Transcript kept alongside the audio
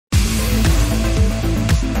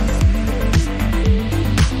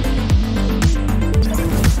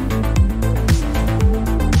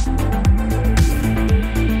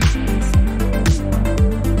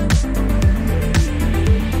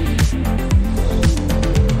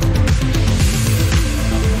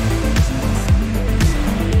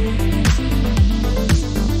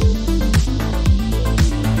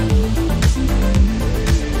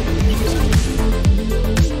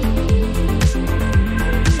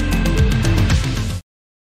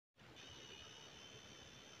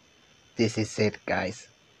This is it, guys.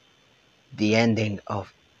 The ending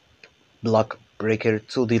of Block Breaker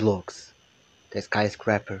 2 Deluxe, the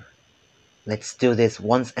Skyscraper. Let's do this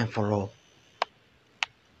once and for all.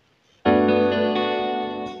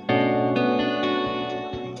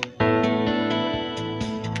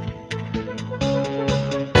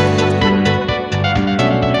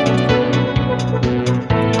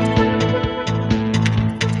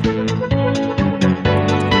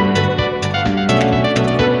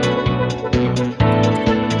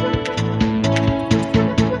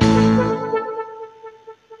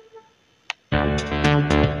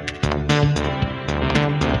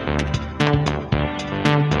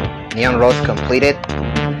 Neon Roads completed,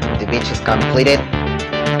 the beach is completed,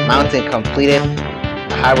 mountain completed,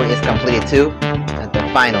 the highway is completed too, and the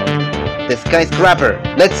final, the Skyscraper.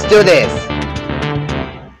 Let's do this!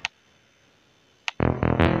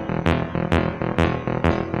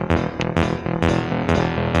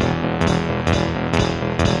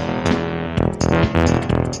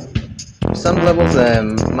 Some levels I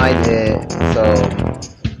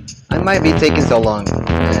might be taking so long,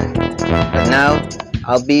 but now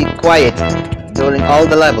I'll be quiet during all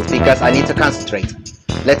the levels because I need to concentrate.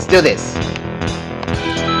 Let's do this!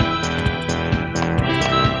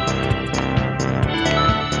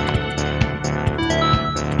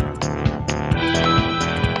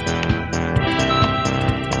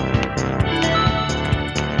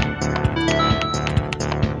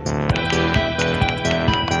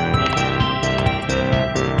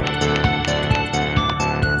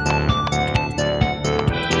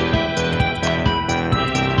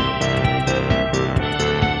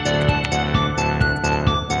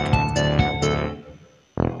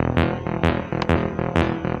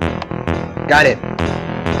 Got it.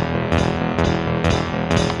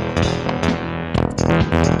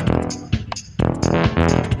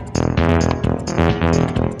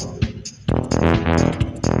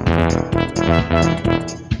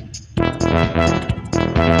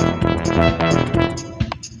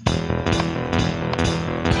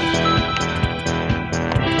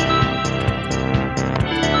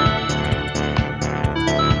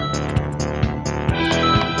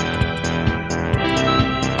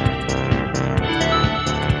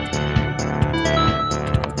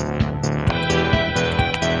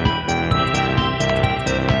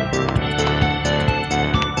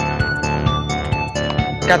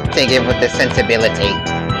 Got to take it with the sensibility.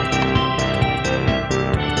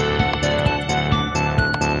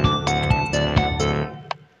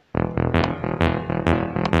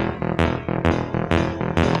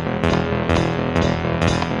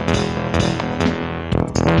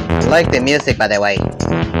 I like the music, by the way.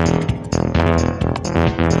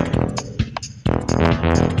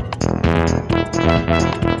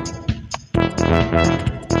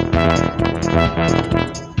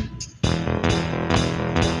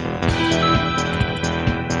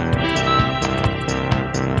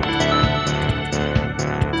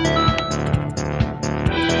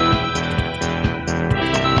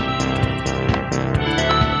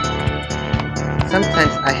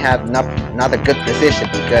 Sometimes I have not a good precision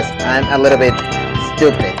because I'm a little bit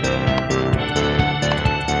stupid.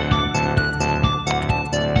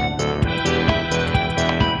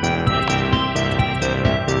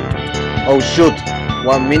 Oh shoot,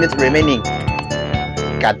 1 minute remaining.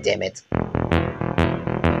 God damn it.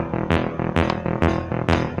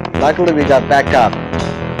 Luckily we got back up.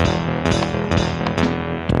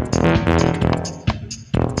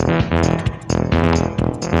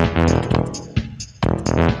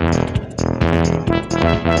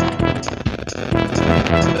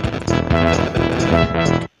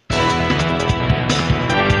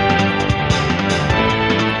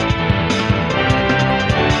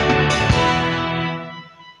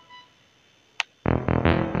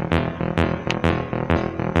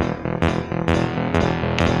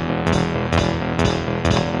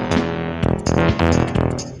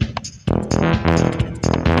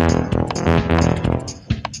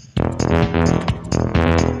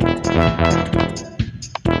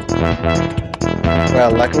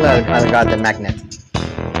 Well, luckily I got the magnet.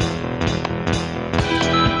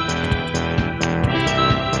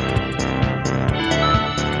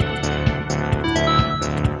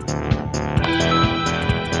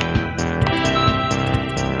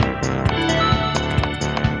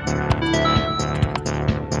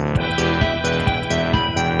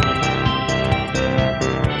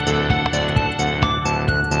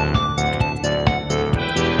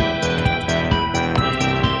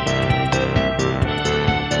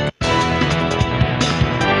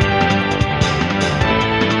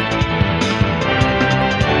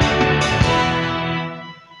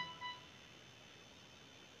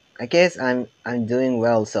 I guess I'm doing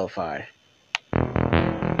well so far.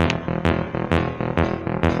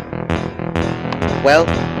 Well,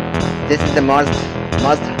 this is the most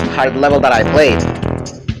hard level that I played.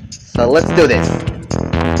 So let's do this.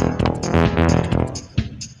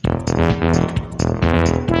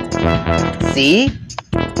 See?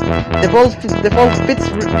 The ball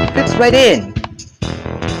fits right in.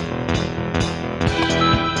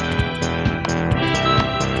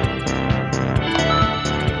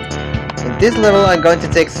 In this level I'm going to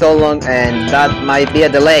take so long, and that might be a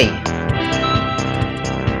delay.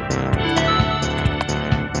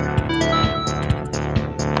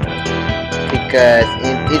 Because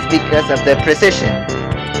it's because of the precision.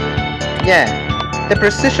 Yeah, the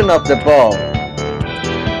precision of the ball.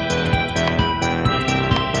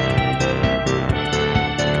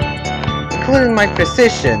 Including my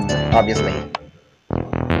precision, obviously.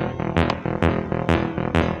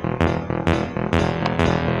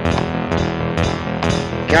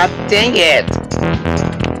 God dang it!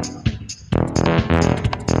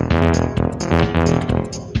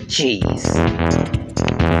 Jeez.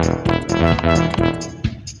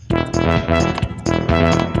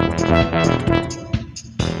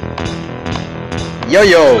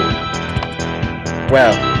 Yo-yo!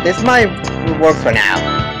 Well, this might work for now.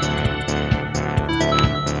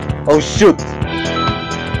 Oh shoot!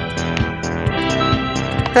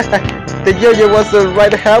 The yo-yo wasn't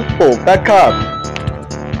right helpful. Back up!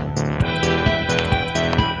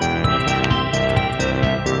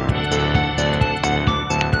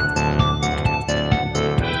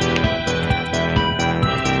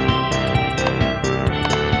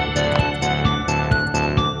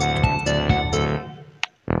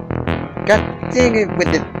 God dang it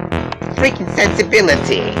with the freaking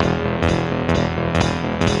sensibility!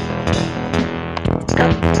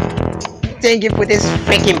 God dang it with this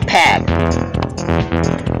freaking pad!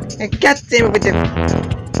 And god damn it with the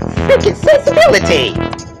freaking sensibility!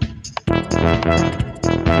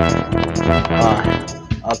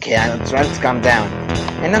 Okay, I'm trying to calm down.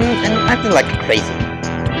 And I'm acting like crazy.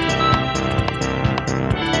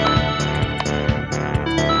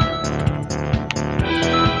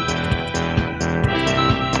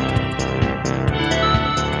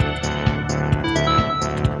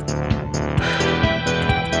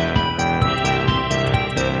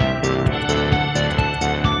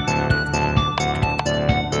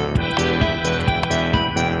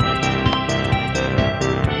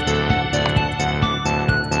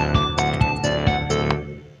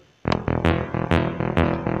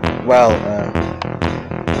 Well,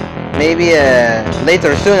 maybe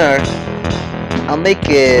later sooner I'll make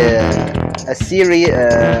a series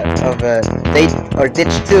of Date or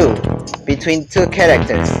Ditch 2 between two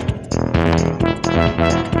characters.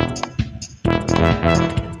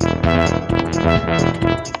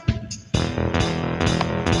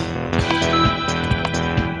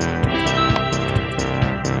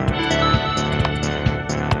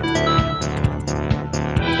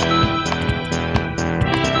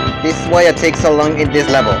 This is why I take so long in this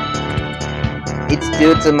level. It's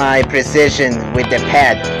due to my precision with the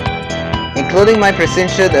pad, including my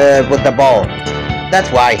precision with the ball. That's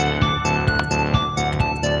why.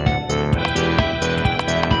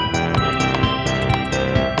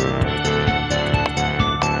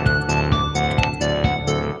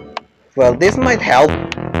 Well, this might help.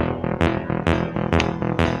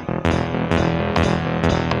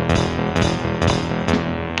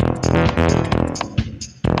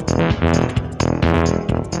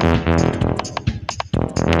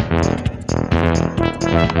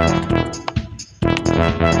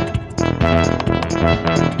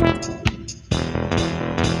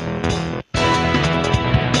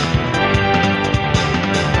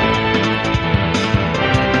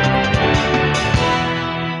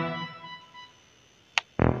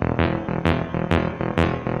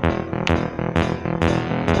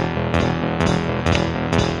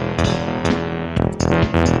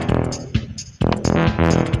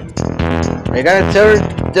 I gotta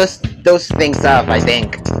turn just those things off, I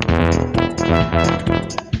think.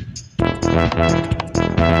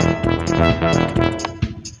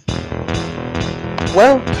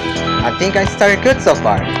 Well, I think I started good so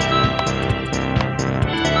far.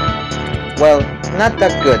 Well, not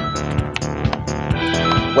that good.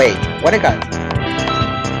 Wait, what I got?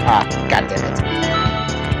 Ah, god damn it.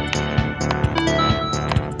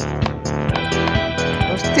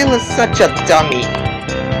 I'm still such a dummy.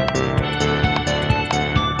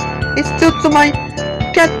 It's due to my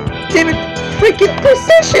goddammit freaking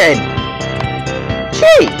precision!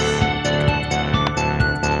 Jeez!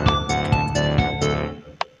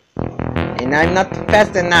 And I'm not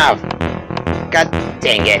fast enough. God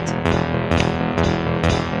dang it.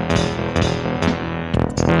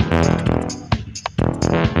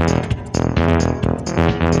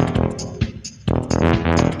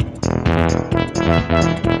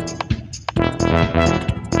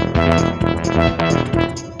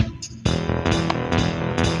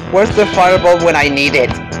 Where's the fireball when I need it?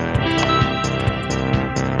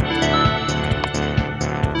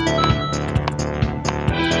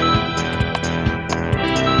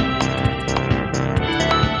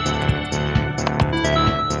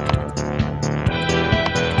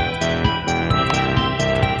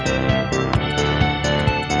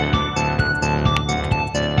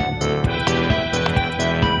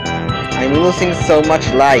 I'm losing so much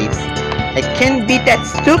lives. I can't be that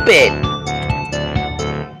stupid!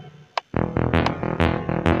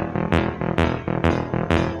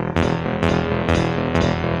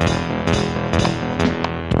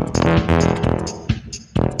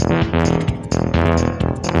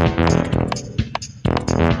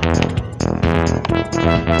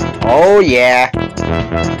 Oh yeah!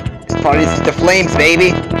 The party's the flames,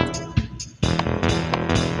 baby!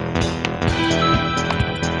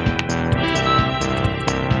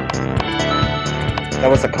 That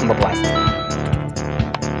was a combo blast.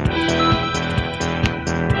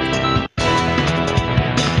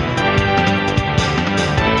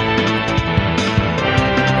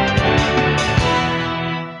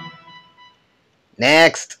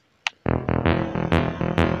 Next!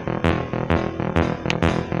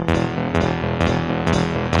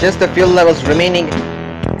 Just a few levels remaining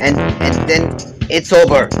and then it's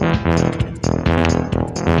over.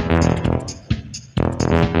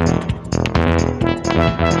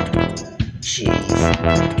 Jeez.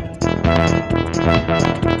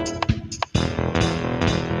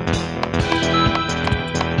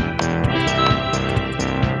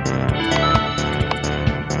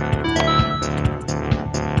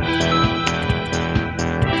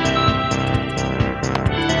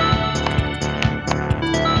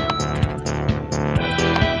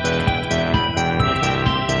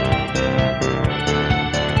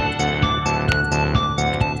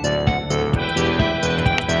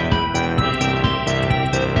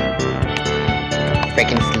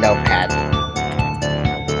 Freaking slow pad.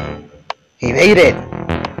 He made it!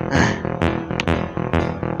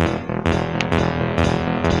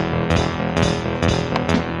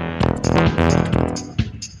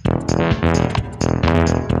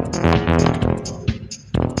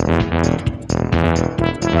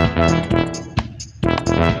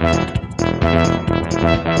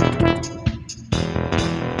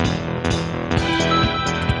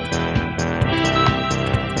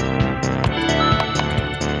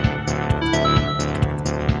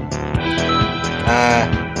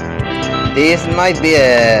 This might be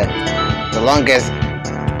the longest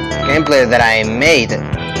gameplay that I made.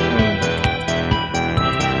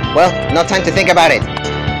 Well, no time to think about it.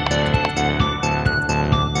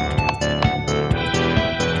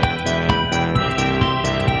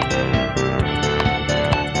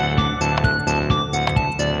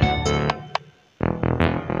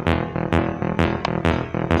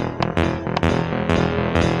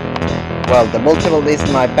 Well, the multiple is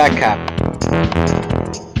my backup.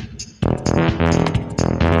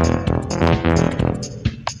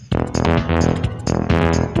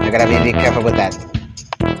 I gotta be careful with that.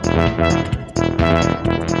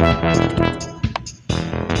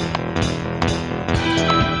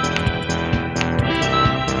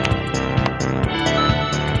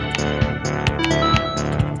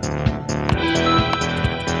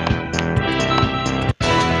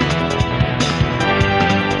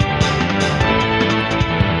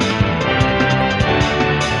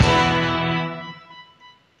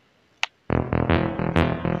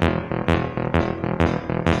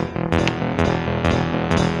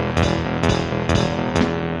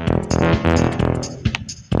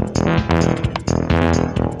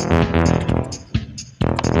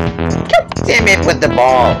 Damn it with the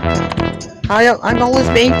ball! I'm always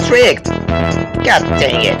being tricked! God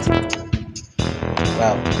dang it!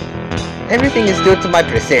 Well, everything is due to my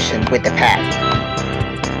precision with the pad.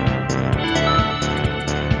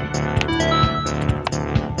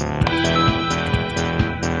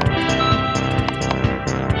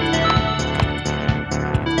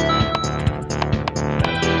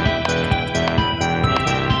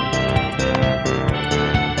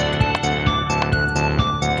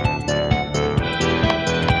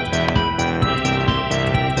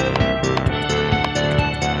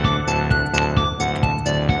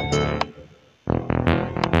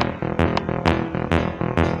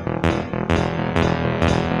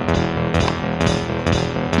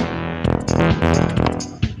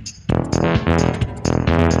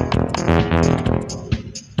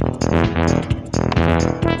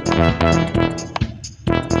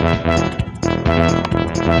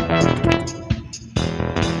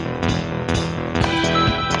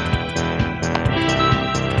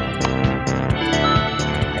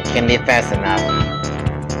 can be fast enough.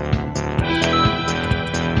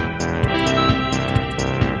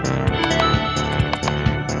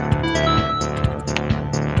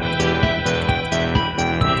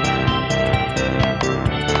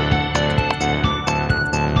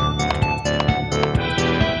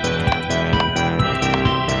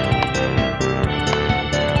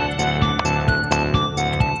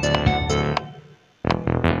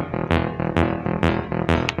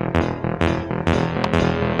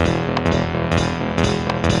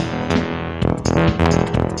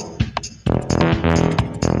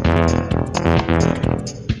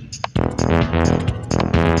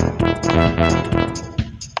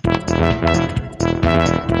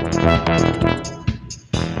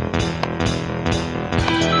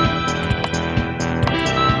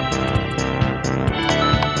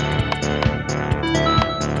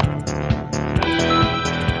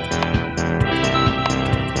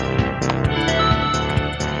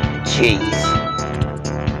 Jeez.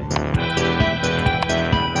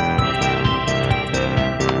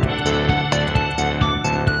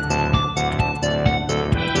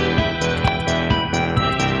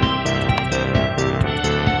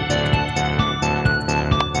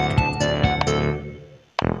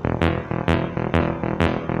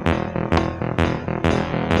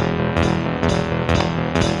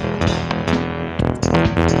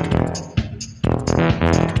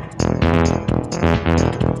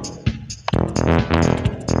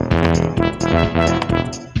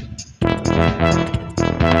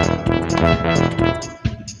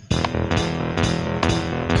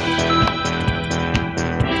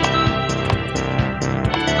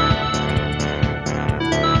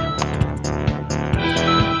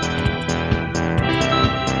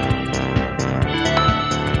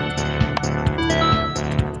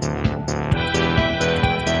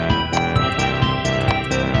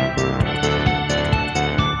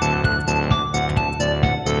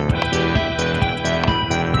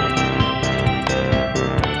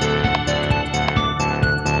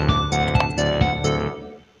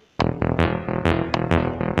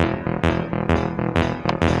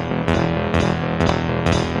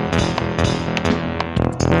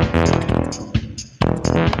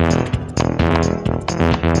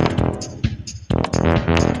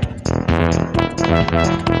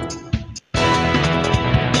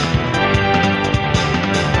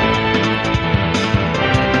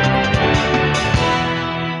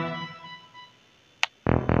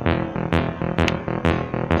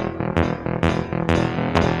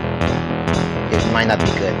 Might not be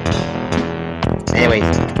good. Anyways,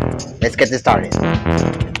 let's get this started.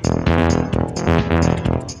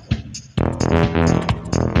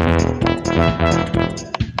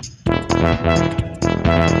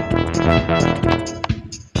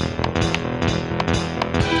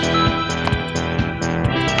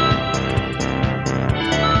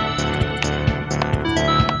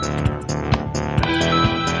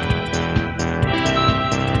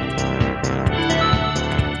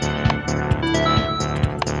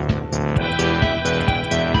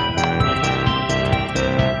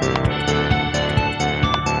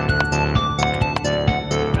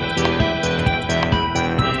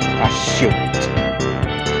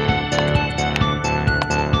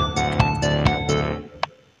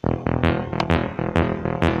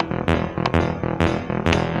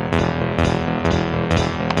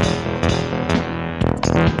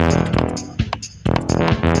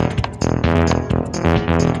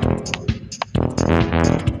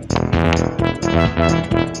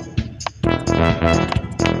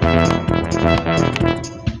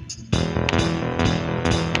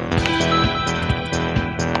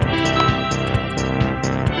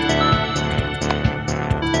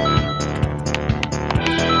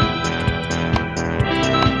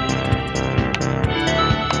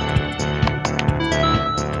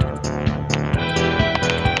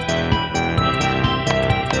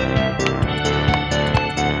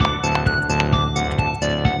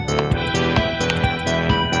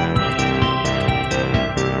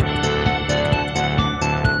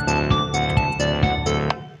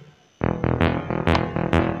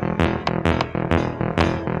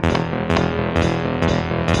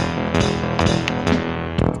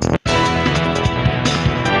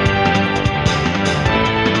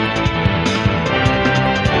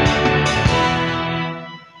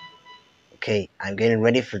 Okay, I'm getting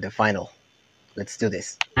ready for the final. Let's do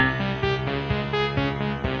this.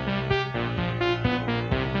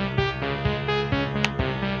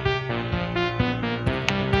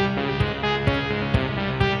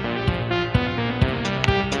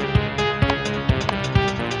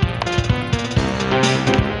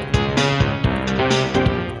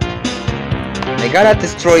 gotta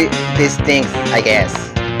destroy these things, I guess,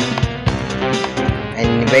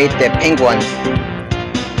 and invade the penguins.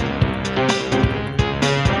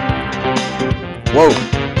 Whoa!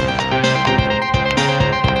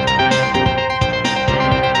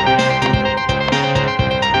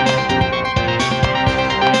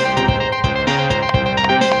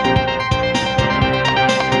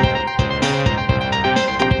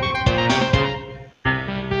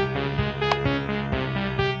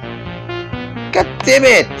 God damn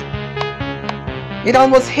it! It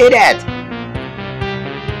almost hit it!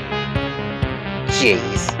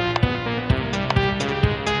 Jeez.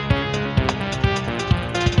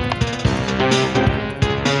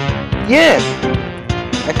 Yes!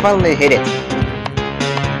 I finally hit it.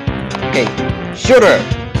 Okay, shoot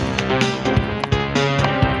her!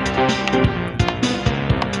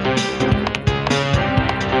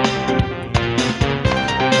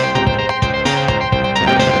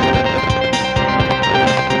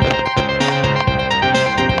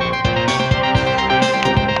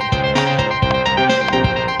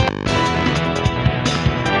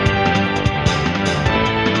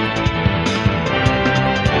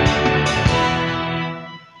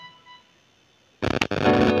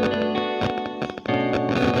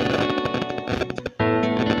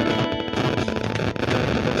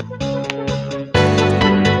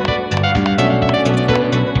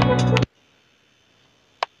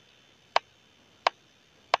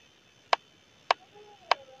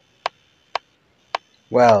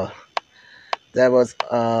 Well, that was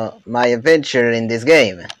my adventure in this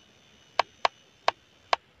game.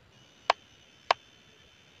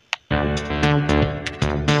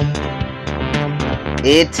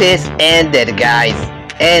 It is ended, guys.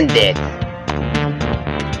 Ended.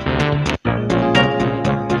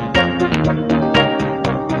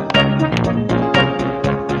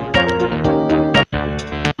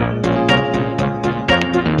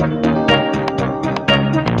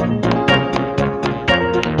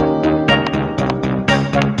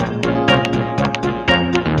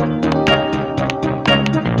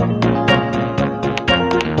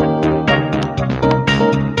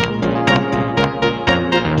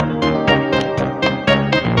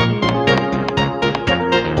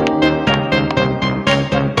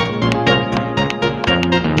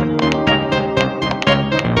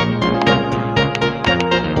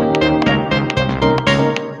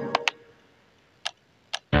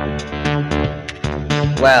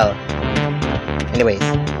 Well, anyways.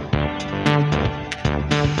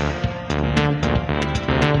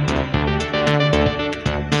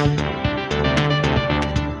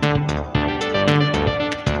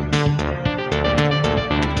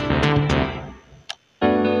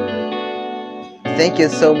 Thank you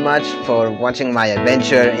so much for watching my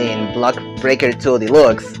adventure in Block Breaker 2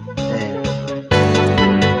 Deluxe. And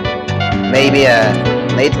maybe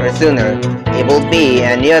later or sooner, it will be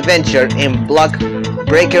a new adventure in Block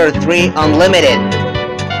Breaker 3 Unlimited.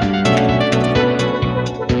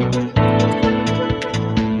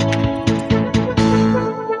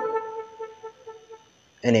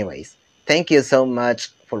 Anyways, thank you so much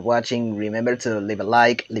for watching. Remember to leave a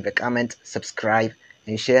like, leave a comment, subscribe,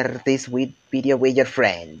 and share this video with your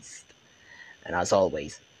friends. And as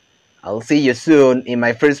always, I'll see you soon in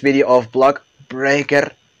my first video of Block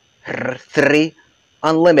Breaker 3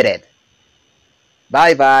 Unlimited.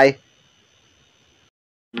 Bye bye.